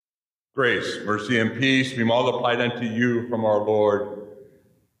Grace, mercy, and peace be multiplied unto you from our Lord,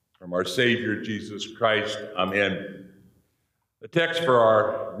 from our Savior, Jesus Christ. Amen. The text for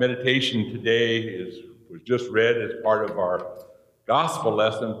our meditation today was just read as part of our gospel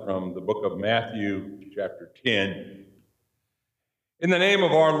lesson from the book of Matthew, chapter 10. In the name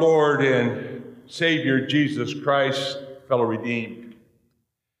of our Lord and Savior, Jesus Christ, fellow redeemed,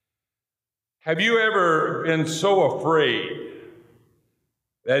 have you ever been so afraid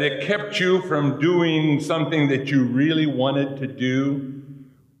that it kept you from doing something that you really wanted to do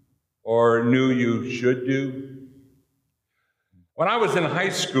or knew you should do? When I was in high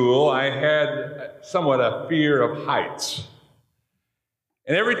school, I had somewhat a fear of heights.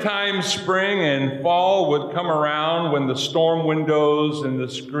 And every time spring and fall would come around, when the storm windows and the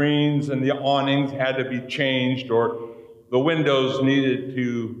screens and the awnings had to be changed or the windows needed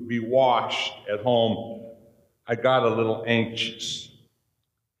to be washed at home, I got a little anxious.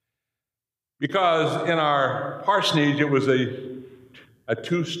 Because in our parsonage, it was a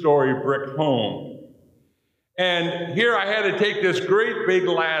two-story brick home. And here I had to take this great big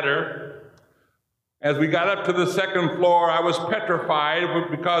ladder. As we got up to the second floor, I was petrified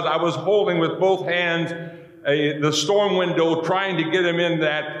because I was holding with both hands the storm window, trying to get them in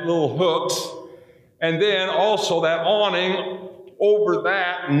that little hooks. And then also that awning over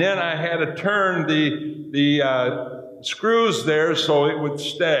that, and then I had to turn the screws there so it would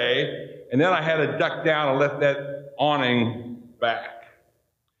stay. And then I had to duck down and let that awning back.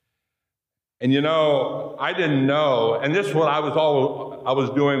 And you know, I didn't know, and this is what I was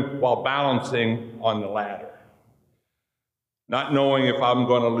doing while balancing on the ladder, not knowing if I'm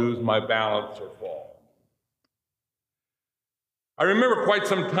going to lose my balance or fall. I remember quite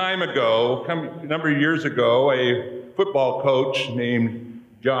some time ago, a number of years ago, a football coach named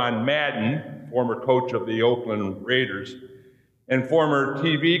John Madden, former coach of the Oakland Raiders, and former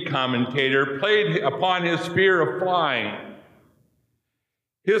TV commentator, played upon his fear of flying.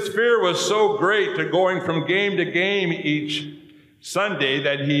 His fear was so great to going from game to game each Sunday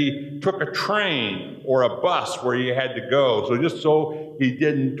that he took a train or a bus where he had to go, just so he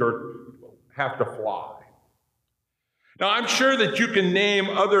didn't have to fly. Now, I'm sure that you can name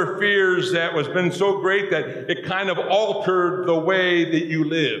other fears that has been so great that it kind of altered the way that you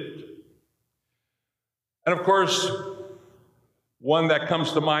lived. And of course, one that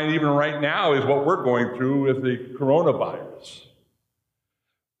comes to mind even right now is what we're going through with the coronavirus.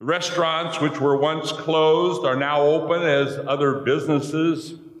 Restaurants which were once closed are now open as other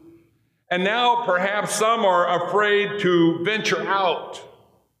businesses. And now perhaps some are afraid to venture out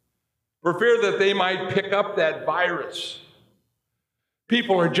for fear that they might pick up that virus.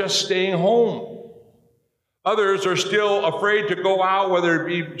 People are just staying home. Others are still afraid to go out, whether it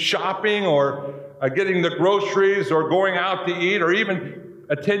be shopping or getting the groceries or going out to eat or even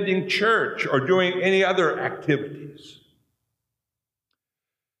attending church or doing any other activities.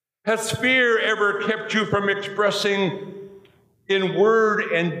 Has fear ever kept you from expressing in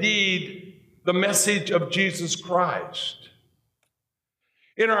word and deed the message of Jesus Christ?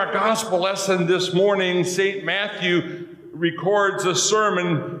 In our gospel lesson this morning, St. Matthew records a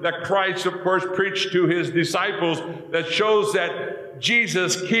sermon that Christ, of course, preached to his disciples that shows that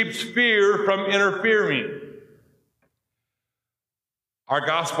Jesus keeps fear from interfering. Our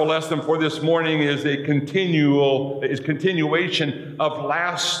gospel lesson for this morning is a continuation of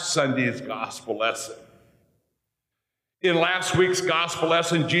last Sunday's gospel lesson. In last week's gospel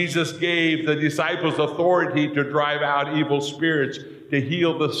lesson, Jesus gave the disciples authority to drive out evil spirits, to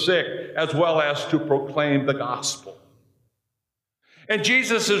heal the sick, as well as to proclaim the gospel. And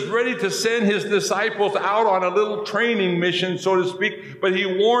Jesus is ready to send his disciples out on a little training mission, so to speak, but he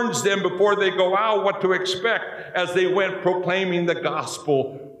warns them before they go out what to expect as they went proclaiming the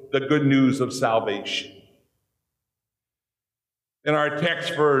gospel, the good news of salvation. In our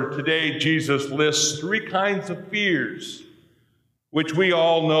text for today, Jesus lists three kinds of fears, which we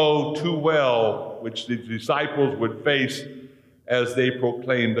all know too well, which the disciples would face as they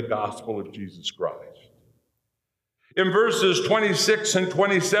proclaimed the gospel of Jesus Christ. In verses 26 and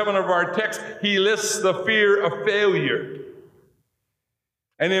 27 of our text, he lists the fear of failure.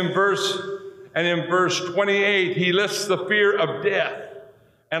 And in verse 28, he lists the fear of death.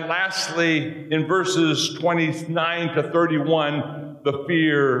 And lastly, in verses 29 to 31, the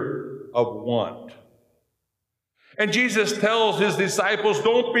fear of want. And Jesus tells his disciples,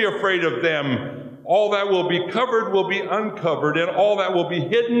 don't be afraid of them. All that will be covered will be uncovered, and all that will be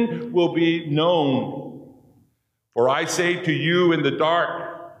hidden will be known. For I say to you in the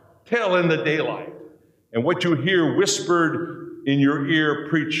dark, tell in the daylight, and what you hear whispered in your ear,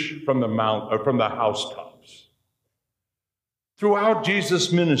 preach from the housetops. Throughout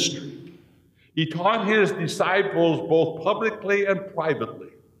Jesus' ministry, He taught his disciples both publicly and privately.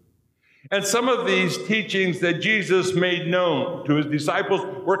 And some of these teachings that Jesus made known to his disciples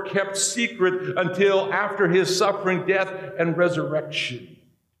were kept secret until after his suffering, death, and resurrection.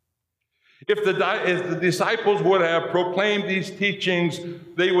 If the disciples would have proclaimed these teachings,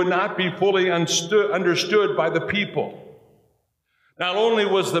 they would not be fully understood by the people. Not only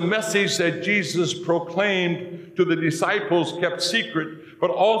was the message that Jesus proclaimed to the disciples kept secret,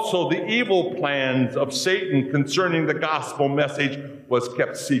 but also the evil plans of Satan concerning the gospel message was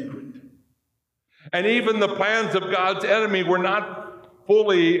kept secret. And even the plans of God's enemy were not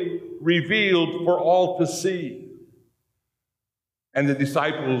fully revealed for all to see. And the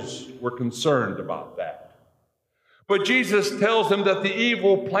disciples were concerned about that. But Jesus tells them that the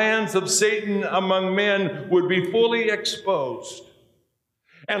evil plans of Satan among men would be fully exposed.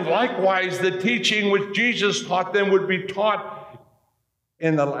 And likewise, the teaching which Jesus taught them would be taught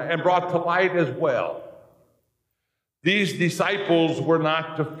and brought to light as well. These disciples were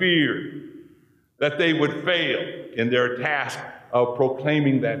not to fear that they would fail in their task of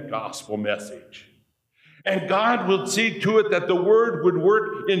proclaiming that gospel message. And God would see to it that the word would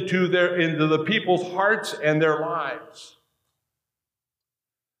work into the people's hearts and their lives.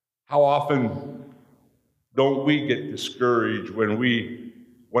 How often don't we get discouraged when we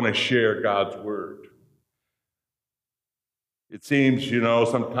want to share God's word? It seems,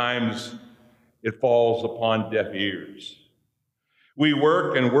 sometimes it falls upon deaf ears. We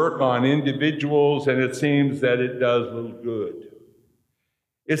work and work on individuals, and it seems that it does little good.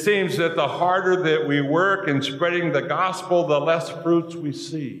 It seems that the harder that we work in spreading the gospel, the less fruits we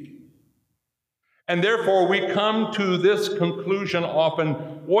see. And therefore, we come to this conclusion often: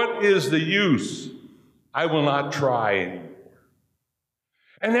 what is the use? I will not try anymore.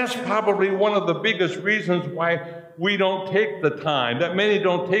 And that's probably one of the biggest reasons why we don't take the time, that many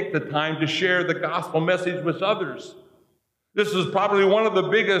don't take the time to share the gospel message with others. This is probably one of the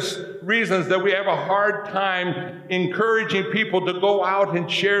biggest reasons that we have a hard time encouraging people to go out and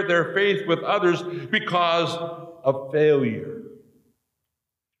share their faith with others, because of failure.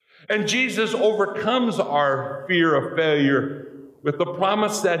 And Jesus overcomes our fear of failure with the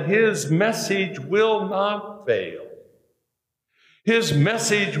promise that his message will not fail. His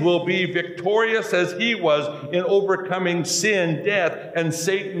message will be victorious as he was in overcoming sin, death, and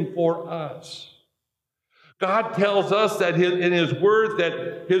Satan for us. God tells us that in his word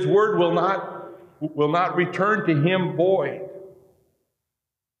that his word will not return to him void.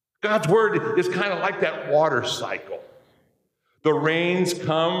 God's word is kind of like that water cycle. The rains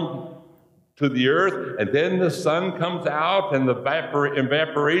come to the earth, and then the sun comes out, and the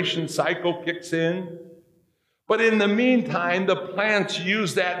evaporation cycle kicks in. But in the meantime, the plants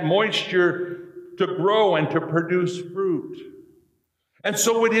use that moisture to grow and to produce fruit. And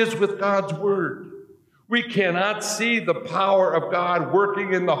so it is with God's word. We cannot see the power of God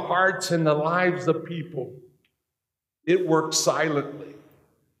working in the hearts and the lives of people. It works silently,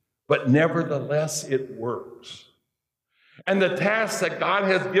 but nevertheless it works. And the task that God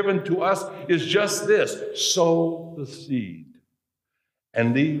has given to us is just this: sow the seed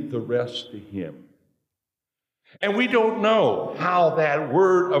and leave the rest to him. And we don't know how that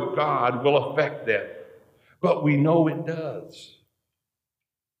word of God will affect them, but we know it does.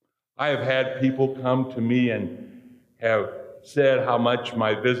 I have had people come to me and have said how much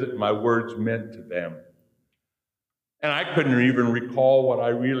my words meant to them. And I couldn't even recall what I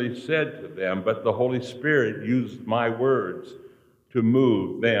really said to them, but the Holy Spirit used my words to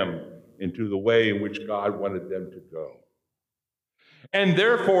move them into the way in which God wanted them to go. And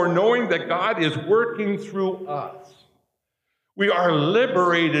therefore, knowing that God is working through us, we are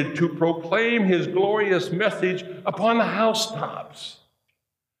liberated to proclaim his glorious message upon the housetops.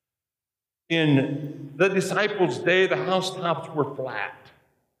 In the disciples' day, the housetops were flat.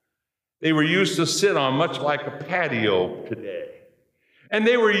 They were used to sit on, much like a patio today. And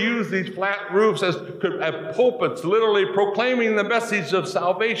they were used, these flat roofs, as pulpits, literally proclaiming the message of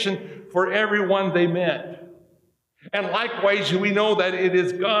salvation for everyone they met. And likewise, we know that it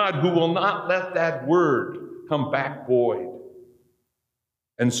is God who will not let that word come back void.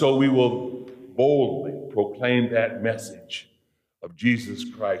 And so we will boldly proclaim that message of Jesus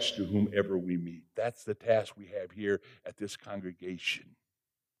Christ to whomever we meet. That's the task we have here at this congregation.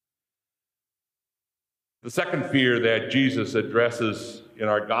 The second fear that Jesus addresses in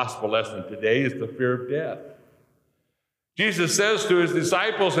our gospel lesson today is the fear of death. Jesus says to his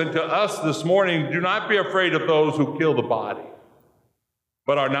disciples and to us this morning, do not be afraid of those who kill the body,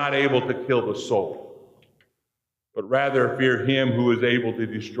 but are not able to kill the soul, but rather fear him who is able to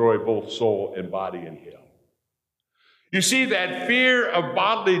destroy both soul and body in hell. You see, that fear of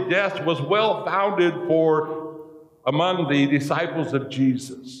bodily death was well founded among the disciples of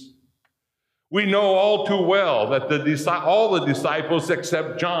Jesus. We know all too well that all the disciples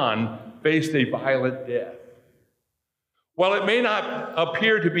except John faced a violent death. While it may not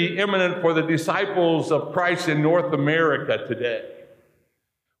appear to be imminent for the disciples of Christ in North America today,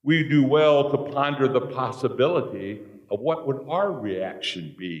 we do well to ponder the possibility of what would our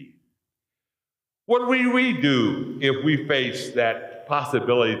reaction be. What would we do if we faced that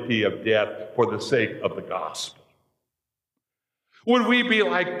possibility of death for the sake of the gospel? Would we be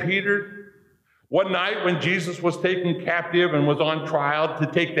like Peter? One night when Jesus was taken captive and was on trial, to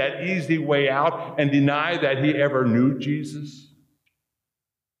take that easy way out and deny that he ever knew Jesus?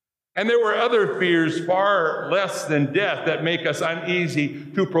 And there were other fears far less than death that make us uneasy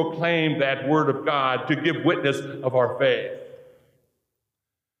to proclaim that word of God, to give witness of our faith.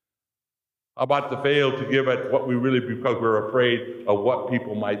 How about to fail to give it what we really, because we're afraid of what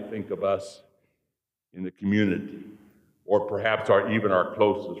people might think of us in the community, or perhaps even our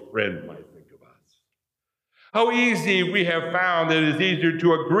closest friend might think of us. How easy we have found that it is easier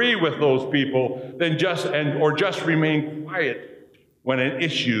to agree with those people than just remain quiet when an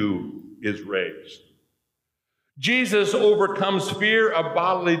issue is raised. Jesus overcomes fear of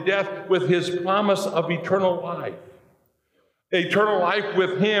bodily death with his promise of eternal life. Eternal life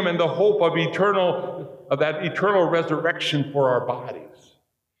with him and the hope of that eternal resurrection for our bodies.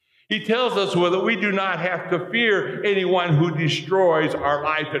 He tells us that we do not have to fear anyone who destroys our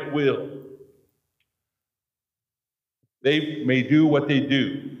life at will. They may do what they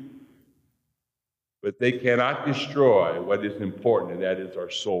do, but they cannot destroy what is important, and that is our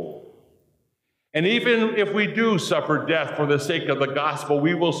soul. And even if we do suffer death for the sake of the gospel,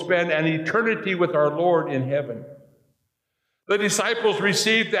 we will spend an eternity with our Lord in heaven. The disciples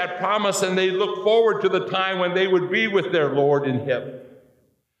received that promise, and they looked forward to the time when they would be with their Lord in heaven.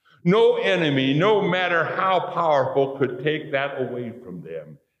 No enemy, no matter how powerful, could take that away from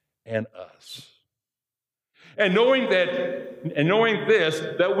them and us. And knowing this,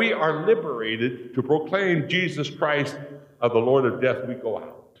 that we are liberated to proclaim Jesus Christ of the Lord of death, we go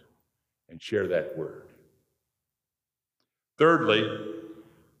out and share that word. Thirdly,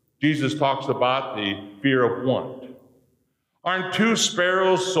 Jesus talks about the fear of want. Aren't 2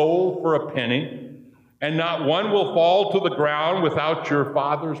 sparrows sold for a penny, and not one will fall to the ground without your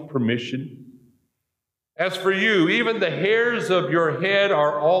Father's permission? As for you, even the hairs of your head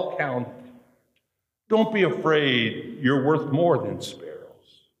are all counted. Don't be afraid, you're worth more than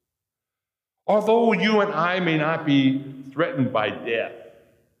sparrows. Although you and I may not be threatened by death,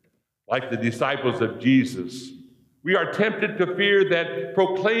 like the disciples of Jesus, we are tempted to fear that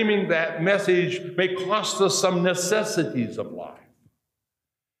proclaiming that message may cost us some necessities of life.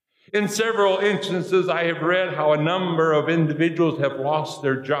 In several instances, I have read how a number of individuals have lost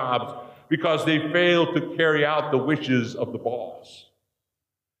their jobs because they failed to carry out the wishes of the boss,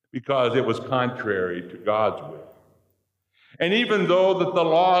 because it was contrary to God's will. And even though that the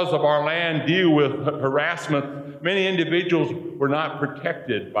laws of our land deal with harassment, many individuals were not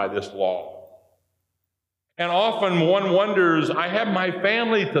protected by this law. And often one wonders, I have my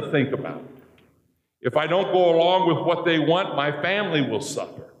family to think about. If I don't go along with what they want, my family will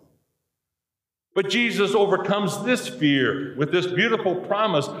suffer. But Jesus overcomes this fear with this beautiful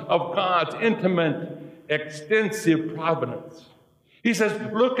promise of God's intimate, extensive providence. He says,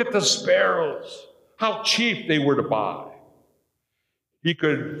 look at the sparrows, how cheap they were to buy. He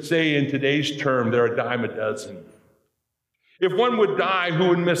could say in today's term, they're a dime a dozen. If one would die, who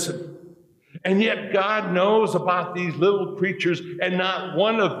would miss him? And yet God knows about these little creatures, and not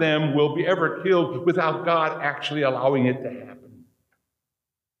one of them will be ever killed without God actually allowing it to happen.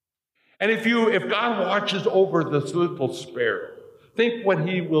 And if God watches over this little sparrow, think what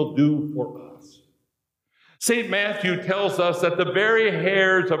he will do for us. St. Matthew tells us that the very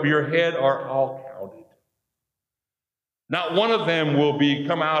hairs of your head are all counted. Not one of them will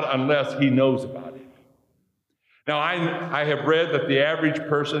come out unless he knows about it. Now, I have read that the average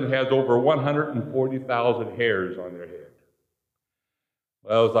person has over 140,000 hairs on their head.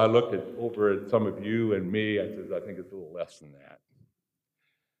 Well, as I look over at some of you and me, I think it's a little less than that.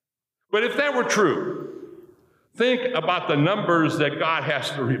 But if that were true, think about the numbers that God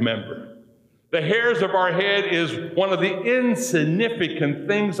has to remember. The hairs of our head is one of the insignificant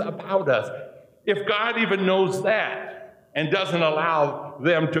things about us. If God even knows that and doesn't allow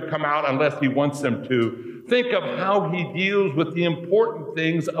them to come out unless he wants them to, think of how he deals with the important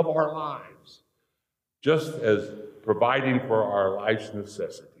things of our lives, just as providing for our life's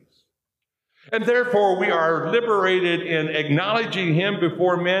necessities. And therefore, we are liberated in acknowledging him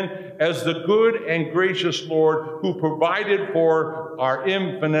before men as the good and gracious Lord who provided for our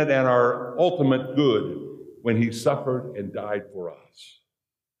infinite and our ultimate good when he suffered and died for us.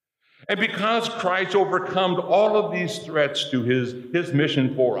 And because Christ overcome all of these threats to his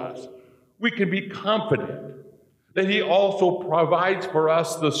mission for us, we can be confident that he also provides for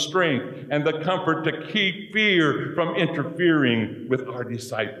us the strength and the comfort to keep fear from interfering with our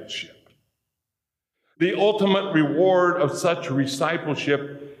discipleship. The ultimate reward of such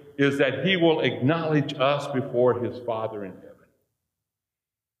discipleship is that he will acknowledge us before his Father in heaven.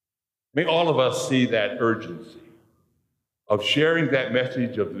 May all of us see that urgency of sharing that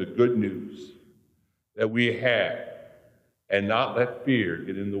message of the good news that we have and not let fear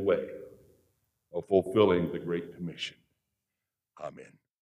get in the way of fulfilling the Great Commission. Amen.